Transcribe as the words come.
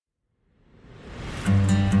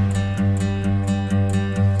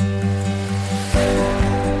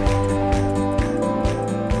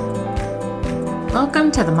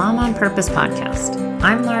Welcome to the Mom on Purpose podcast.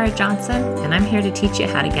 I'm Laura Johnson, and I'm here to teach you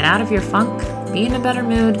how to get out of your funk, be in a better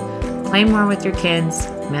mood, play more with your kids,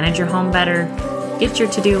 manage your home better, get your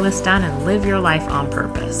to-do list done, and live your life on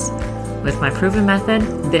purpose. With my proven method,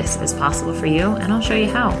 this is possible for you, and I'll show you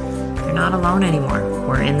how. You're not alone anymore.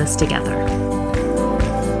 We're in this together.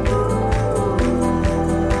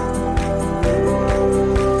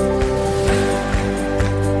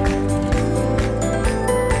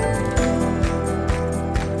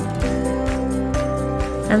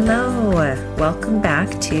 Hello, welcome back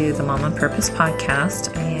to the Mom on Purpose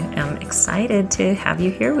podcast. I am excited to have you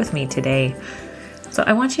here with me today. So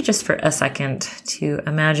I want you just for a second to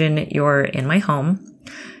imagine you're in my home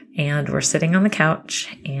and we're sitting on the couch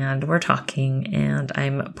and we're talking and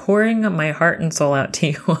I'm pouring my heart and soul out to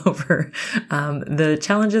you over the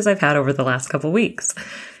challenges I've had over the last couple weeks.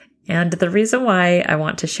 And the reason why I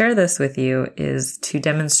want to share this with you is to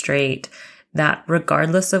demonstrate that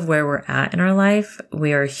regardless of where we're at in our life,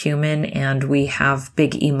 we are human and we have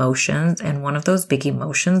big emotions. And one of those big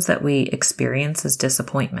emotions that we experience is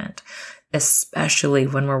disappointment, especially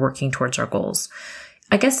when we're working towards our goals.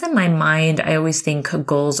 I guess in my mind, I always think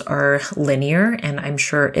goals are linear, and I'm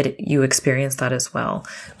sure you experience that as well.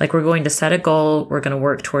 Like we're going to set a goal, we're going to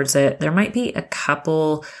work towards it. There might be a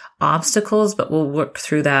couple obstacles, but we'll work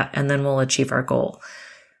through that and then we'll achieve our goal.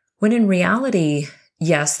 When in reality,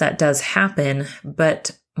 yes, that does happen,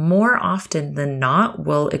 but more often than not,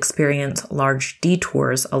 we'll experience large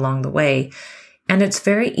detours along the way. And it's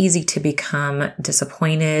very easy to become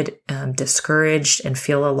disappointed, discouraged, and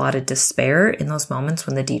feel a lot of despair in those moments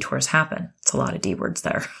when the detours happen. It's a lot of D words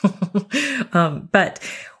there. But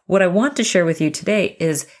what I want to share with you today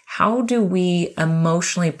is how do we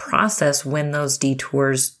emotionally process when those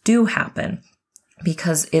detours do happen?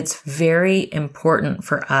 Because it's very important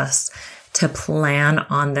for us to plan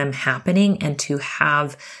on them happening and to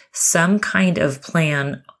have some kind of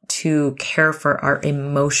plan to care for our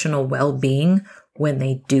emotional well-being when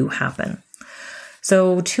they do happen.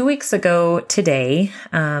 So 2 weeks ago today,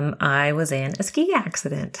 I was in a ski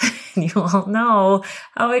accident. You all know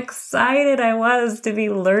how excited I was to be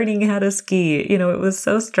learning how to ski. You know, it was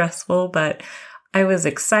so stressful, but I was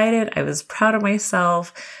excited. I was proud of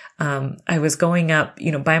myself. I was going up,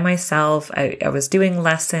 by myself. I was doing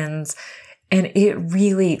lessons. And it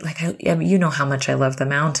really, you know how much I love the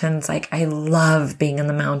mountains. I love being in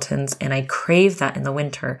the mountains and I crave that in the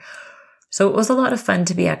winter. So it was a lot of fun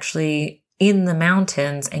to be actually in the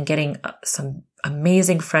mountains and getting some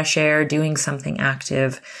amazing fresh air, doing something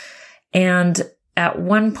active. And at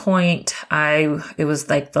one point, it was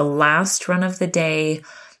like the last run of the day.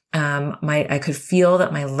 I could feel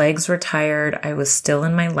that my legs were tired. I was still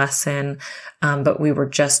in my lesson. But we were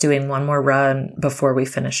just doing one more run before we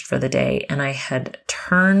finished for the day. And I had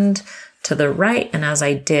turned to the right. And as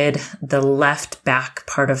I did, the left back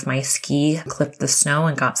part of my ski clipped the snow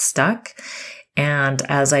and got stuck. And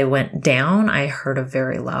as I went down, I heard a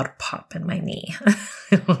very loud pop in my knee.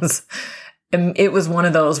 It was one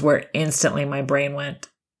of those where instantly my brain went,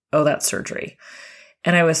 oh, that's surgery.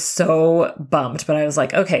 And I was so bummed, but I was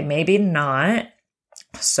like, okay, maybe not.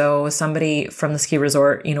 So somebody from the ski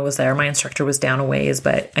resort, was there. My instructor was down a ways,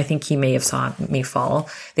 but I think he may have saw me fall.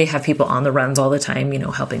 They have people on the runs all the time,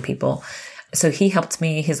 helping people. So he helped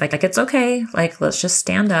me. He's like, it's okay. Let's just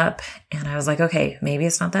stand up. And I was like, okay, maybe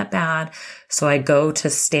it's not that bad. So I go to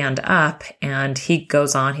stand up and he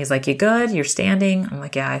goes on. He's like, you good? You're standing? I'm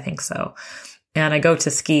like, yeah, I think so. And I go to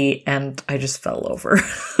ski and I just fell over.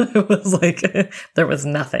 It was like, there was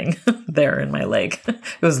nothing there in my leg.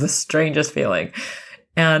 It was the strangest feeling.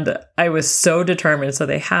 And I was so determined. So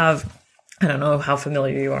they have, I don't know how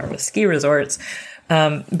familiar you are with ski resorts,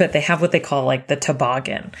 but they have what they call the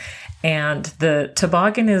toboggan. And the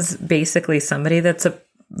toboggan is basically somebody that's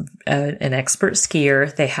an expert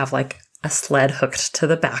skier. They have a sled hooked to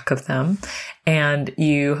the back of them and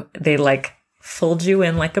they fold you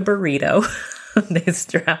in like a burrito. They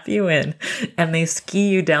strap you in and they ski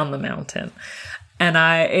you down the mountain. And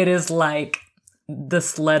it is like the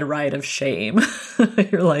sled ride of shame.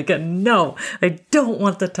 You're like, no, I don't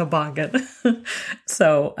want the toboggan.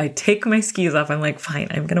 So I take my skis off. I'm like, fine,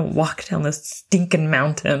 I'm going to walk down this stinking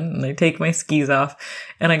mountain. And I take my skis off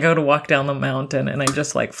and I go to walk down the mountain and I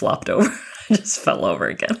just flopped over. I just fell over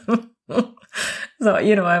again. So,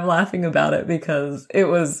 I'm laughing about it because it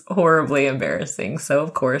was horribly embarrassing. So,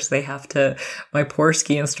 of course, my poor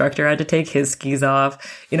ski instructor had to take his skis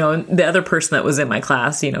off, and the other person that was in my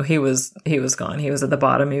class, he was gone. He was at the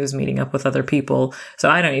bottom. He was meeting up with other people. So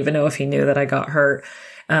I don't even know if he knew that I got hurt.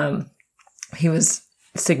 He was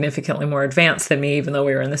significantly more advanced than me, even though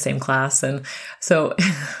we were in the same class. And so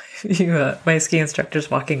my ski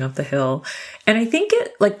instructor's walking up the hill. And I think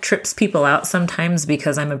it like trips people out sometimes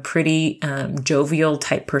because I'm a pretty jovial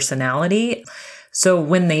type personality. So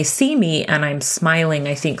when they see me and I'm smiling,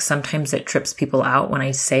 I think sometimes it trips people out when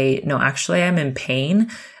I say, no, actually I'm in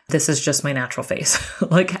pain. This is just my natural face.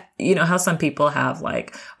 Like, you know how some people have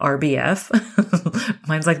like RBF?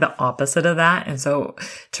 Mine's like the opposite of that. And so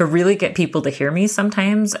to really get people to hear me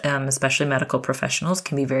sometimes, especially medical professionals,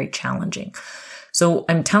 can be very challenging. So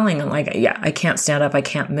I'm telling them like, yeah, I can't stand up. I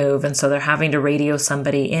can't move. And so they're having to radio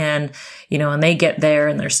somebody in, you know, and they get there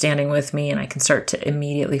and they're standing with me and I can start to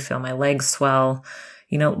immediately feel my legs swell.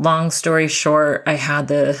 You know, long story short, I had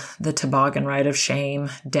the toboggan ride of shame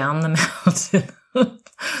down the mountain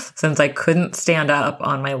since I couldn't stand up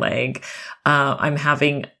on my leg. I'm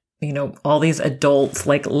having, you know, all these adults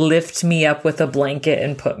like lift me up with a blanket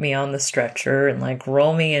and put me on the stretcher and like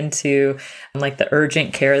roll me into like the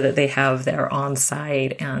urgent care that they have there on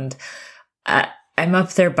site. And I'm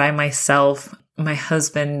up there by myself. My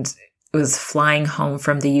husband was flying home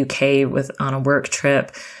from the UK on a work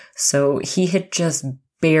trip. So he had just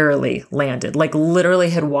barely landed, like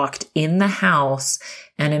literally had walked in the house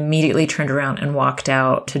and immediately turned around and walked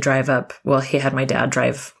out to drive up. Well, he had my dad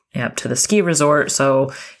drive up to the ski resort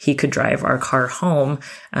so he could drive our car home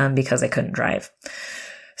because I couldn't drive.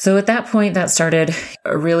 So at that point, that started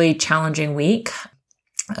a really challenging week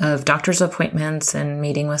of doctor's appointments and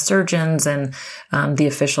meeting with surgeons. And the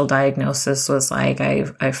official diagnosis was like,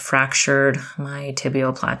 I fractured my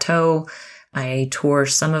tibial plateau. I tore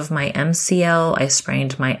some of my MCL, I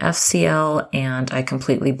sprained my FCL, and I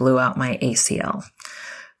completely blew out my ACL,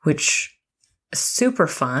 which is super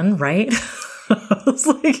fun, right? I was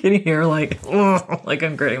like in here like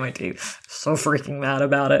I'm gritting my teeth. So freaking mad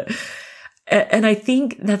about it. And I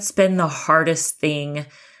think that's been the hardest thing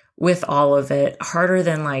with all of it. Harder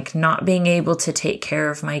than like not being able to take care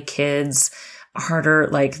of my kids. Harder,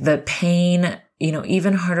 like the pain, you know,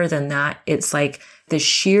 even harder than that. It's like the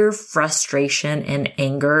sheer frustration and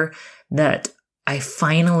anger that I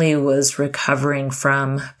finally was recovering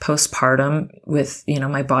from postpartum with, you know,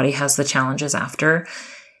 my body has the challenges after.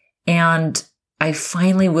 And I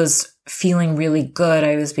finally was feeling really good.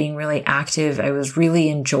 I was being really active. I was really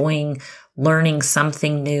enjoying learning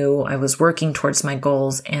something new. I was working towards my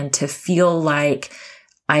goals, and to feel like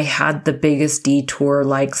I had the biggest detour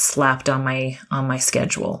like slapped on my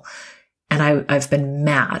schedule. And I've been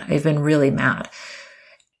mad. I've been really mad.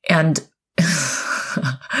 And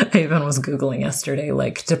I even was Googling yesterday,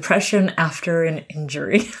 like depression after an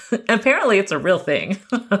injury. Apparently it's a real thing.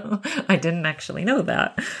 I didn't actually know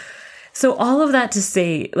that. So all of that to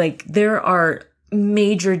say, like, there are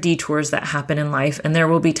major detours that happen in life, and there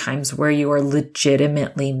will be times where you are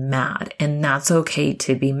legitimately mad, and that's okay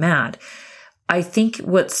to be mad. I think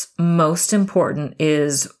what's most important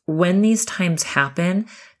is when these times happen,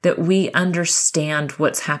 that we understand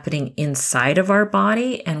what's happening inside of our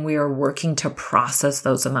body and we are working to process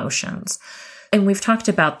those emotions. And we've talked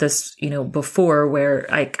about this, you know, before, where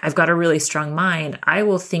I've got a really strong mind. I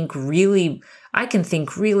can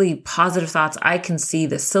think really positive thoughts. I can see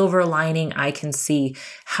the silver lining. I can see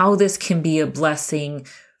how this can be a blessing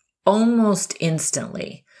almost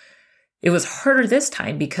instantly. It was harder this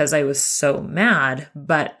time because I was so mad,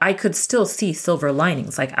 but I could still see silver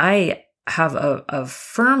linings. Like I have a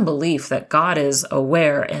firm belief that God is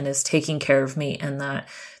aware and is taking care of me, and that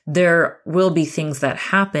there will be things that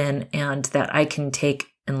happen and that I can take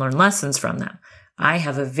and learn lessons from them. I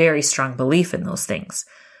have a very strong belief in those things.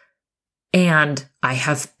 And I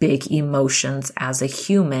have big emotions as a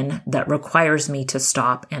human that requires me to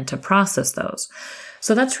stop and to process those.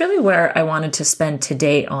 So that's really where I wanted to spend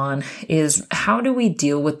today on, is how do we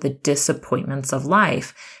deal with the disappointments of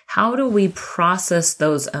life? How do we process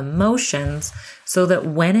those emotions so that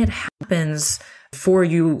when it happens for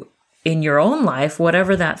you in your own life,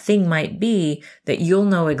 whatever that thing might be, that you'll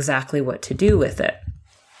know exactly what to do with it?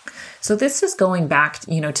 So this is going back,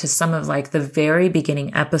 you know, to some of like the very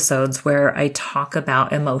beginning episodes where I talk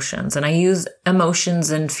about emotions, and I use emotions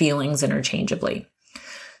and feelings interchangeably.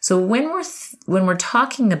 So when we're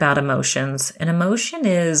talking about emotions, an emotion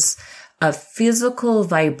is a physical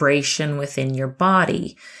vibration within your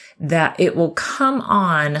body that it will come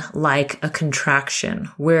on like a contraction,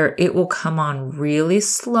 where it will come on really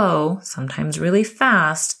slow, sometimes really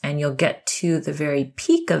fast, and you'll get to the very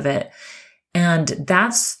peak of it. And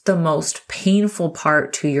that's the most painful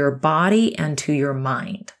part to your body and to your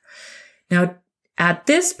mind. Now, at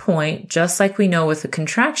this point, just like we know with a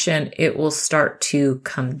contraction, it will start to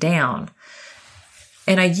come down.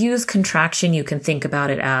 And I use contraction. You can think about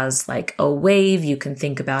it as like a wave. You can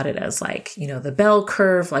think about it as like, the bell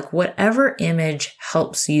curve, like whatever image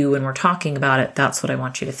helps you when we're talking about it. That's what I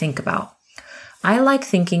want you to think about. I like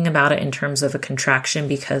thinking about it in terms of a contraction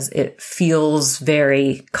because it feels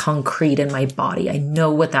very concrete in my body. I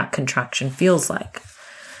know what that contraction feels like.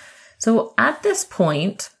 So at this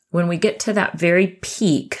point, when we get to that very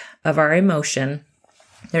peak of our emotion,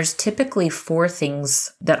 there's typically 4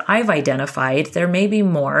 things that I've identified. There may be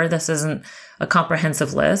more. This isn't a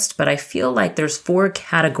comprehensive list, but I feel like there's 4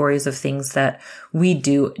 categories of things that we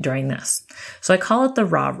do during this. So I call it the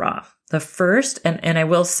rah-rah. The first, and I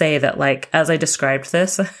will say that like, as I described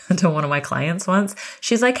this to one of my clients once,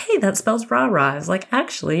 she's like, hey, that spells rah-rah. I was like,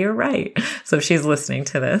 actually, you're right. So she's listening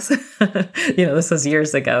to this. This was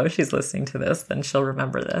years ago. She's listening to this, then she'll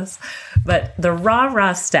remember this. But the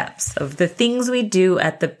rah-rah steps of the things we do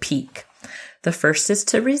at the peak. The first is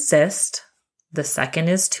to resist. The second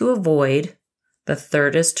is to avoid. The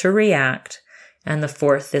third is to react. And the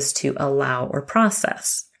fourth is to allow or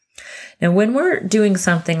process. Now, when we're doing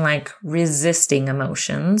something like resisting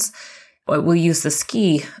emotions, we'll use the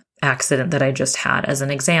ski accident that I just had as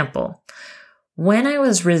an example. When I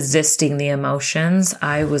was resisting the emotions,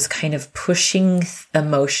 I was kind of pushing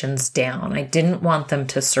emotions down. I didn't want them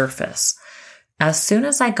to surface. As soon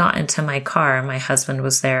as I got into my car, my husband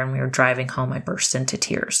was there and we were driving home, I burst into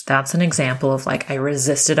tears. That's an example of like, I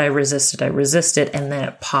resisted, and then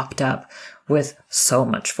it popped up with so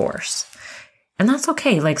much force. And that's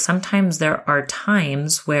okay. Like sometimes there are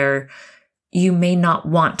times where you may not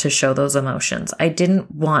want to show those emotions. I didn't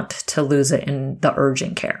want to lose it in the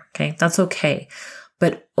urgent care. Okay. That's okay.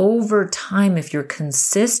 But over time, if you're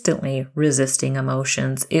consistently resisting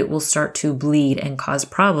emotions, it will start to bleed and cause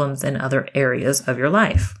problems in other areas of your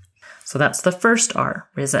life. So that's the first R,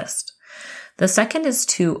 resist. The second is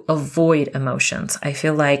to avoid emotions. I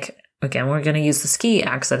feel like, again, we're going to use the ski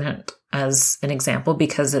accident as an example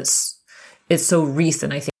because it's so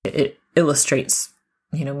recent. I think it illustrates,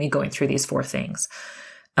 me going through these 4 things.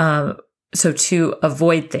 So to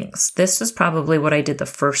avoid things, this is probably what I did the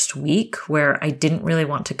first week where I didn't really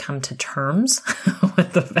want to come to terms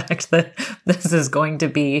with the fact that this is going to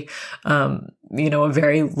be, a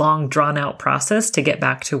very long drawn out process to get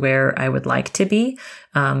back to where I would like to be.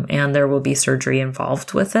 And there will be surgery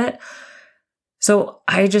involved with it. So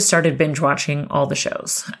I just started binge watching all the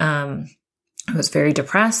shows. I was very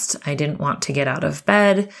depressed. I didn't want to get out of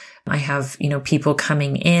bed. I have, people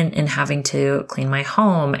coming in and having to clean my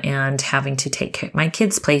home and having to take my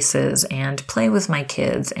kids places and play with my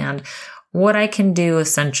kids. And what I can do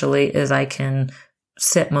essentially is I can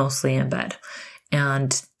sit mostly in bed.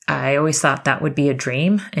 And I always thought that would be a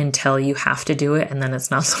dream until you have to do it. And then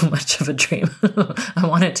it's not so much of a dream. I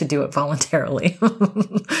wanted to do it voluntarily,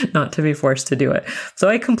 not to be forced to do it. So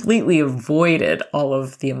I completely avoided all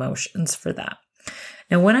of the emotions for that.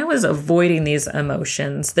 And when I was avoiding these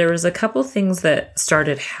emotions, there was a couple things that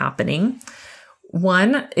started happening.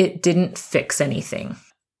 One, it didn't fix anything.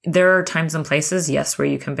 There are times and places, yes, where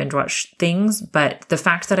you can binge watch things, but the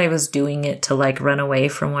fact that I was doing it to like run away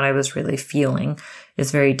from what I was really feeling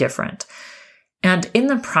is very different. And in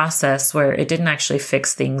the process where it didn't actually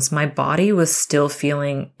fix things, my body was still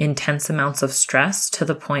feeling intense amounts of stress to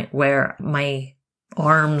the point where my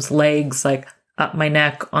arms, legs, like up my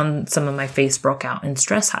neck, on some of my face broke out in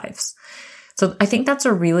stress hives. So I think that's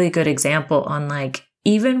a really good example on like,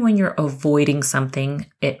 even when you're avoiding something,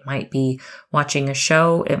 it might be watching a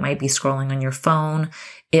show, it might be scrolling on your phone,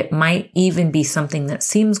 it might even be something that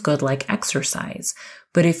seems good like exercise.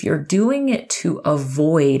 But if you're doing it to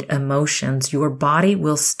avoid emotions, your body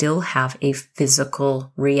will still have a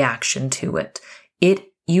physical reaction to it.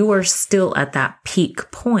 You are still at that peak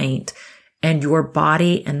point and your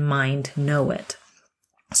body and mind know it.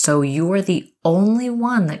 So you are the only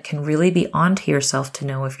one that can really be onto yourself to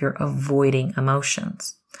know if you're avoiding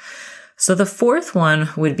emotions. So the fourth one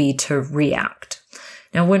would be to react.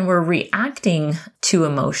 Now, when we're reacting to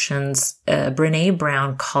emotions, Brené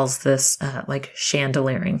Brown calls this like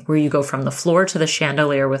chandeliering, where you go from the floor to the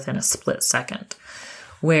chandelier within a split second,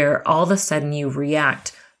 where all of a sudden you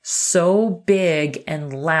react so big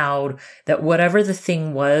and loud that whatever the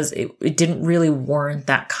thing was, it didn't really warrant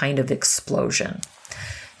that kind of explosion.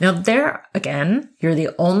 Now there, again, you're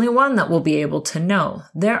the only one that will be able to know.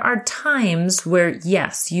 There are times where,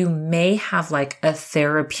 yes, you may have like a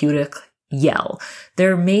therapeutic yell.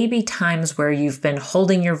 There may be times where you've been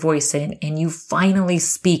holding your voice in and you finally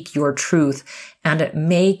speak your truth and it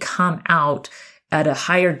may come out at a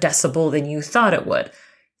higher decibel than you thought it would.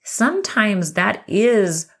 Sometimes that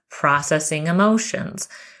is processing emotions.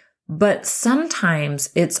 But sometimes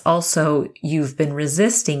it's also you've been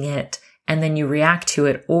resisting it and then you react to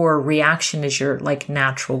it, or reaction is your like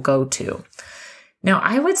natural go-to. Now,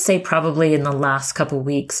 I would say probably in the last couple of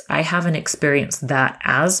weeks, I haven't experienced that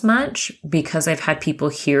as much because I've had people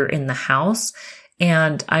here in the house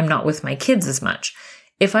and I'm not with my kids as much.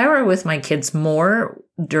 If I were with my kids more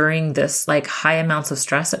during this like high amounts of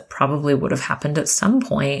stress, it probably would have happened at some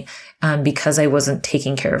point because I wasn't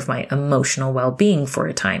taking care of my emotional well-being for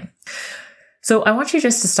a time. So I want you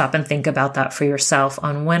just to stop and think about that for yourself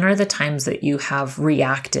on when are the times that you have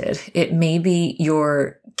reacted. It may be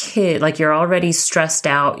your kid, like you're already stressed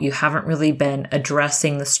out. You haven't really been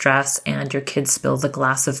addressing the stress and your kid spills a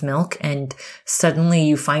glass of milk and suddenly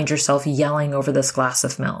you find yourself yelling over this glass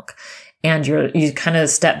of milk. And you kind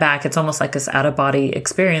of step back. It's almost like this out-of-body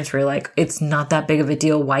experience where you're like, it's not that big of a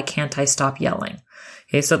deal. Why can't I stop yelling?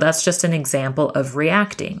 Okay, so that's just an example of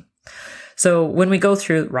reacting. So when we go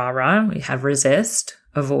through rah-rah, we have resist,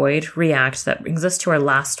 avoid, react. That brings us to our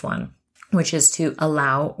last one, which is to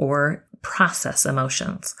allow or process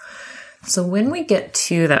emotions. So when we get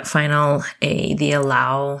to that final A, the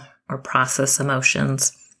allow or process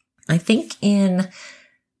emotions, I think in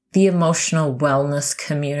the emotional wellness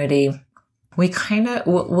community, we kind of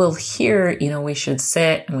will hear, we should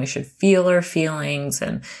sit and we should feel our feelings.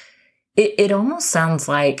 And it almost sounds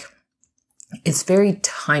like it's very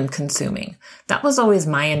time consuming. That was always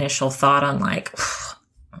my initial thought on like,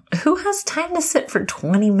 who has time to sit for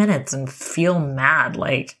 20 minutes and feel mad?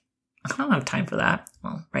 Like, I don't have time for that.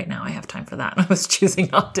 Well, right now I have time for that. I was choosing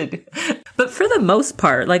not to do. But for the most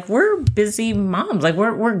part, like we're busy moms, like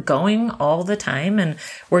we're going all the time and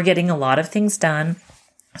we're getting a lot of things done.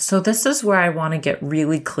 So this is where I want to get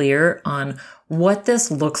really clear on what this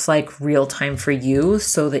looks like real time for you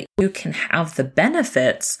so that you can have the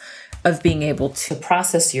benefits of being able to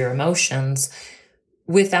process your emotions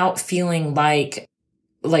without feeling like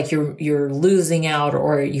you're losing out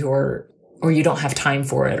or you don't have time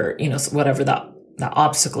for it or, whatever that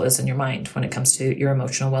obstacle is in your mind when it comes to your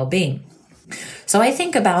emotional well-being. So I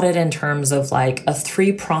think about it in terms of like a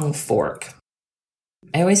 3-pronged fork.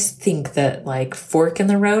 I always think that like fork in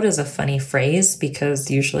the road is a funny phrase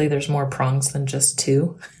because usually there's more prongs than just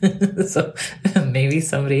 2. So maybe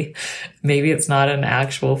it's not an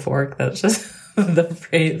actual fork. That's just the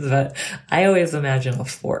phrase, but I always imagine a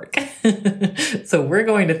fork. So we're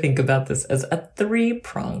going to think about this as a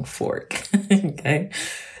 3-prong fork. Okay.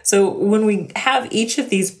 So when we have each of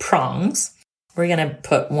these prongs, we're going to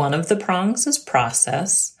put one of the prongs as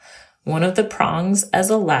process, one of the prongs as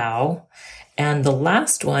allow, and the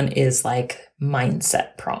last one is like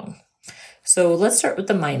mindset prong. So let's start with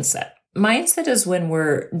the mindset. Mindset is when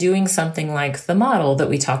we're doing something like the model that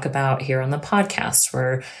we talk about here on the podcast,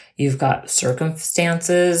 where you've got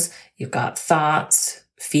circumstances, you've got thoughts,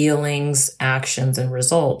 feelings, actions, and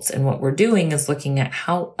results. And what we're doing is looking at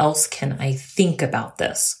how else can I think about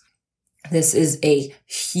this? This is a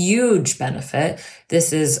huge benefit.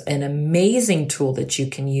 This is an amazing tool that you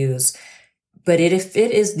can use. But if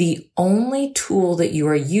it is the only tool that you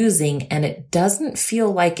are using and it doesn't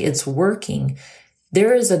feel like it's working,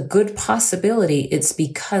 there is a good possibility it's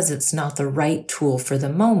because it's not the right tool for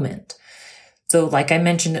the moment. So like I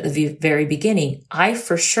mentioned at the very beginning, I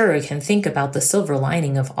for sure can think about the silver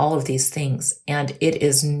lining of all of these things. And it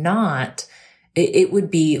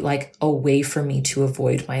would be like a way for me to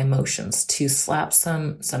avoid my emotions, to slap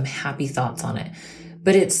some happy thoughts on it.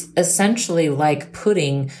 But it's essentially like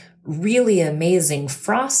putting really amazing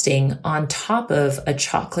frosting on top of a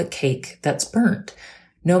chocolate cake that's burnt.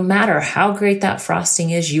 No matter how great that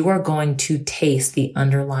frosting is, you are going to taste the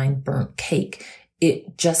underlying burnt cake.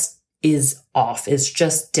 It just is off. It's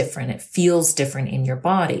just different. It feels different in your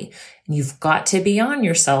body. And you've got to be on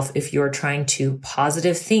yourself if you're trying to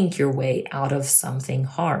positive think your way out of something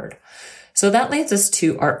hard. So that leads us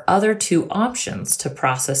to our other 2 options to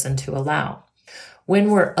process and to allow.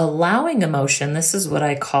 When we're allowing emotion, this is what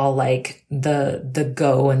I call like the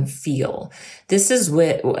go and feel. This is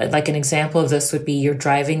what, like an example of this would be you're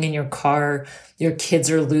driving in your car, your kids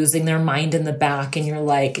are losing their mind in the back and you're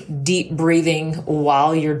like deep breathing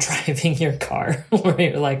while you're driving your car, where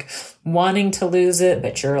you're like wanting to lose it,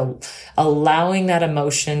 but you're allowing that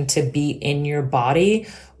emotion to be in your body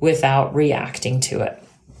without reacting to it.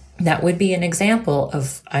 That would be an example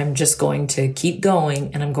of I'm just going to keep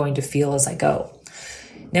going and I'm going to feel as I go.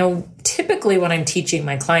 Now, typically when I'm teaching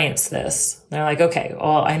my clients this, they're like, okay,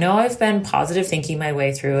 well, I know I've been positive thinking my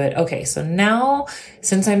way through it. Okay, so now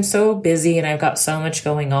since I'm so busy and I've got so much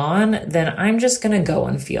going on, then I'm just going to go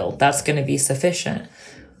and feel. That's going to be sufficient.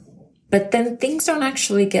 But then things don't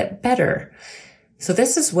actually get better. So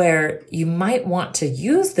this is where you might want to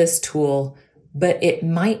use this tool, but it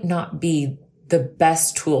might not be the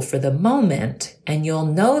best tool for the moment. And you'll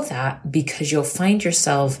know that because you'll find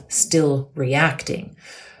yourself still reacting,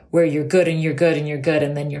 where you're good and you're good and you're good,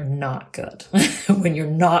 and then you're not good. When you're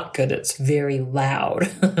not good, it's very loud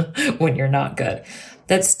when you're not good.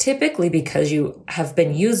 That's typically because you have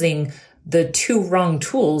been using the two wrong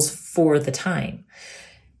tools for the time,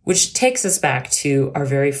 which takes us back to our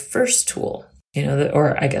very first tool,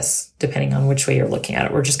 or I guess depending on which way you're looking at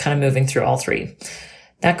it, we're just kind of moving through all three.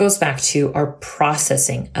 That goes back to our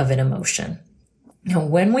processing of an emotion. Now,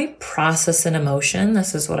 when we process an emotion,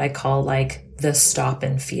 this is what I call like the stop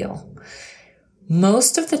and feel.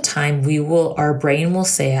 Most of the time our brain will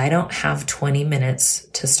say, I don't have 20 minutes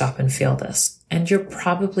to stop and feel this. And you're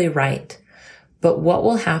probably right. But what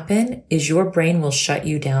will happen is your brain will shut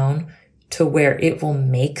you down to where it will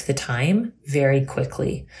make the time very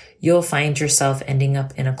quickly. You'll find yourself ending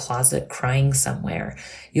up in a closet crying somewhere.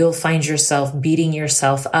 You'll find yourself beating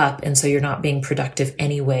yourself up. And so you're not being productive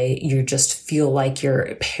anyway. You just feel like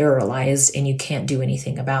you're paralyzed and you can't do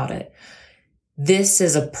anything about it. This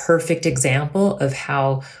is a perfect example of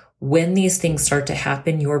how when these things start to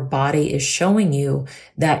happen, your body is showing you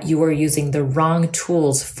that you are using the wrong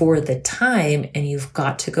tools for the time, and you've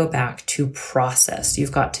got to go back to process.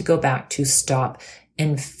 You've got to go back to stop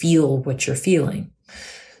and feel what you're feeling.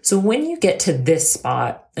 So when you get to this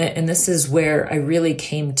spot, and this is where I really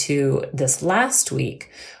came to this last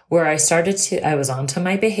week, where I was onto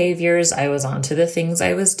my behaviors, I was onto the things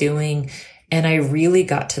I was doing, and I really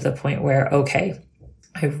got to the point where, okay,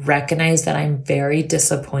 I recognize that I'm very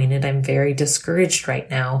disappointed. I'm very discouraged right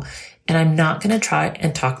now, and I'm not going to try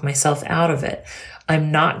and talk myself out of it.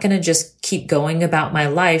 I'm not going to just keep going about my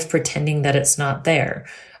life pretending that it's not there.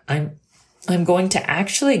 I'm going to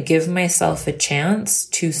actually give myself a chance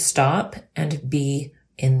to stop and be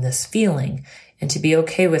in this feeling and to be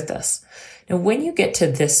okay with this. Now, when you get to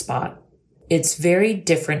this spot, it's very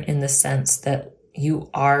different in the sense that you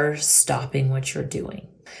are stopping what you're doing.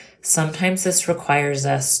 Sometimes this requires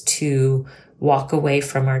us to walk away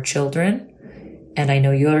from our children. And I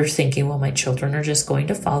know you're thinking, well, my children are just going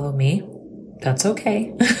to follow me. That's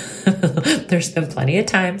okay. There's been plenty of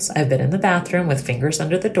times I've been in the bathroom with fingers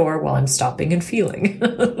under the door while I'm stopping and feeling.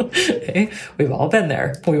 Okay? We've all been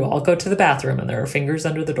there. We all go to the bathroom and there are fingers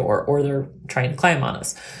under the door, or they're trying to climb on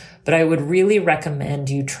us. But I would really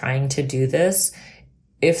recommend you trying to do this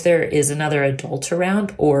if there is another adult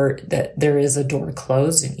around, or that there is a door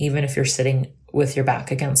closed, and even if you're sitting with your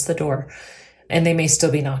back against the door and they may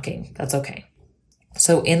still be knocking, that's okay.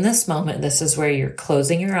 So in this moment, this is where you're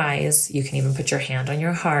closing your eyes. You can even put your hand on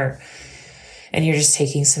your heart, and you're just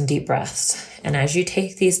taking some deep breaths. And as you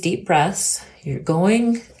take these deep breaths, you're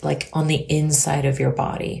going like on the inside of your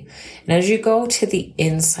body. And as you go to the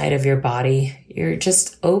inside of your body, you're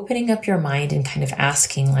just opening up your mind and kind of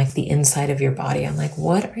asking like the inside of your body, I'm like,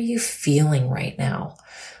 what are you feeling right now?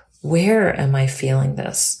 Where am I feeling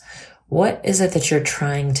this? What is it that you're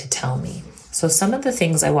trying to tell me? So some of the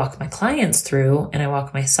things I walk my clients through and I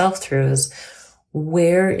walk myself through is,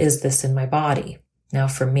 where is this in my body? Now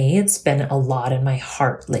for me, it's been a lot in my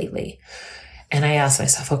heart lately. And I ask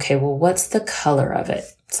myself, okay, well, what's the color of it?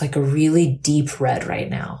 It's like a really deep red right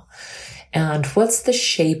now. And what's the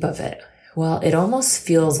shape of it? Well, it almost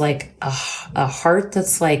feels like a heart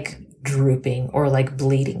that's like drooping or like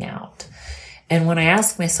bleeding out. And when I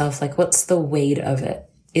ask myself, like, what's the weight of it?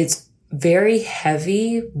 It's very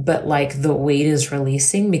heavy, but like the weight is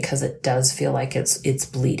releasing because it does feel like it's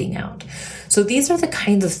bleeding out. So these are the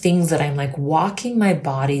kinds of things that I'm like walking my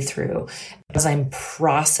body through as I'm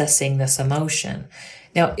processing this emotion.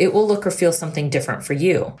 Now, it will look or feel something different for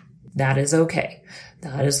you. That is okay.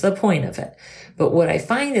 That is the point of it. But what I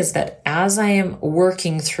find is that as I am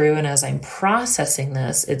working through and as I'm processing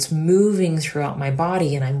this, it's moving throughout my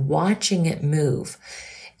body and I'm watching it move.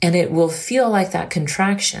 And it will feel like that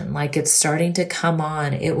contraction, like it's starting to come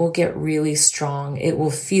on. It will get really strong. It will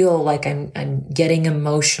feel like I'm getting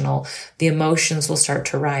emotional. The emotions will start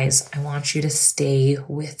to rise. I want you to stay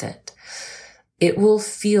with it. It will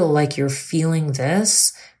feel like you're feeling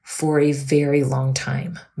this for a very long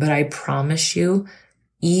time. But I promise you,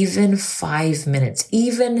 even 5 minutes,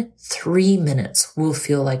 even 3 minutes will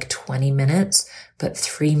feel like 20 minutes, but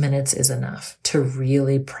 3 minutes is enough to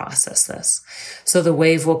really process this. So the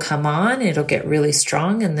wave will come on, it'll get really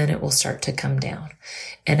strong, and then it will start to come down.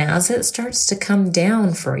 And as it starts to come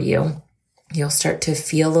down for you, you'll start to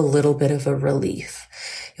feel a little bit of a relief.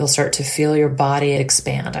 You'll start to feel your body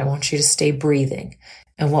expand. I want you to stay breathing.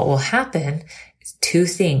 And what will happen is two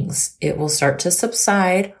things. It will start to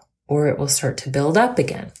subside, or it will start to build up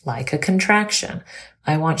again, like a contraction.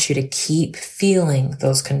 I want you to keep feeling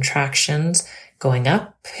those contractions going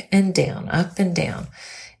up and down, up and down.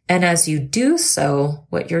 And as you do so,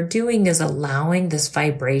 what you're doing is allowing this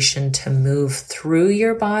vibration to move through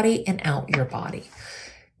your body and out your body.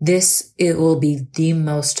 It will be the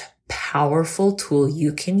most powerful tool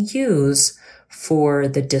you can use for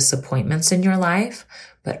the disappointments in your life,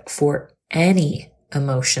 but for any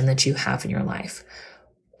emotion that you have in your life.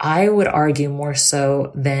 I would argue more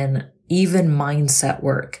so than even mindset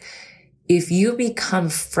work. If you become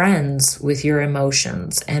friends with your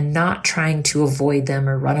emotions and not trying to avoid them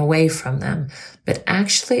or run away from them, but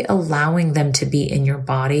actually allowing them to be in your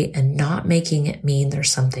body and not making it mean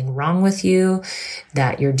there's something wrong with you,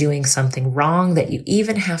 that you're doing something wrong, that you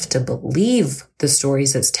even have to believe the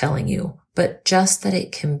stories it's telling you, but just that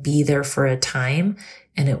it can be there for a time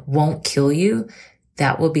and it won't kill you,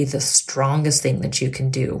 that will be the strongest thing that you can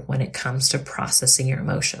do when it comes to processing your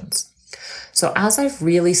emotions. So as I've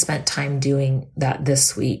really spent time doing that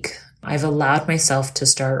this week, I've allowed myself to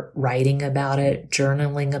start writing about it,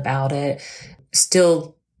 journaling about it,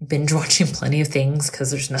 still binge watching plenty of things because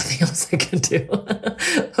there's nothing else I can do.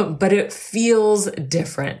 But it feels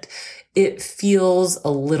different. It feels a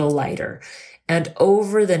little lighter. And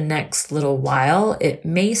over the next little while, it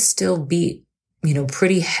may still be,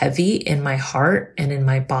 pretty heavy in my heart and in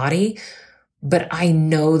my body, but I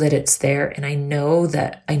know that it's there, and I know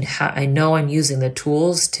that I know I'm using the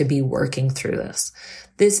tools to be working through this.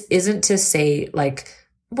 This isn't to say I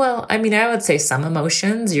would say some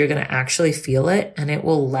emotions, you're going to actually feel it and it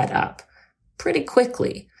will let up pretty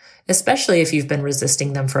quickly, especially if you've been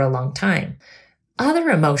resisting them for a long time. Other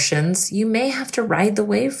emotions, you may have to ride the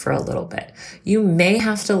wave for a little bit. You may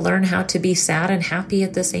have to learn how to be sad and happy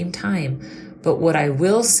at the same time. But what I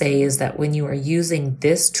will say is that when you are using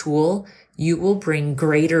this tool, you will bring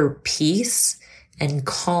greater peace and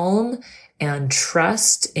calm and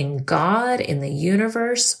trust in God, in the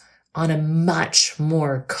universe, on a much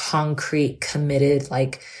more concrete, committed,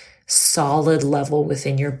 solid level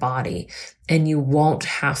within your body. And you won't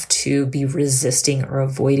have to be resisting or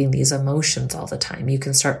avoiding these emotions all the time. You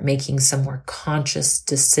can start making some more conscious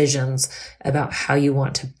decisions about how you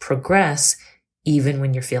want to progress, even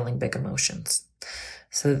when you're feeling big emotions.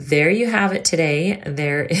 So there you have it today.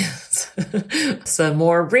 There is some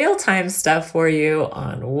more real-time stuff for you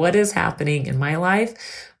on what is happening in my life.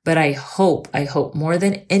 But I hope more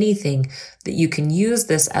than anything that you can use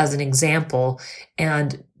this as an example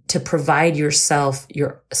and to provide yourself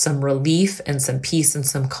some relief and some peace and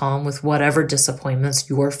some calm with whatever disappointments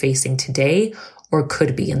you're facing today or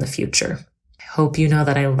could be in the future. I hope you know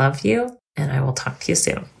that I love you, and I will talk to you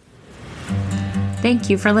soon. Thank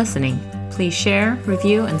you for listening. Please share,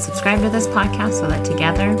 review, and subscribe to this podcast so that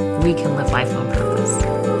together we can live life on purpose.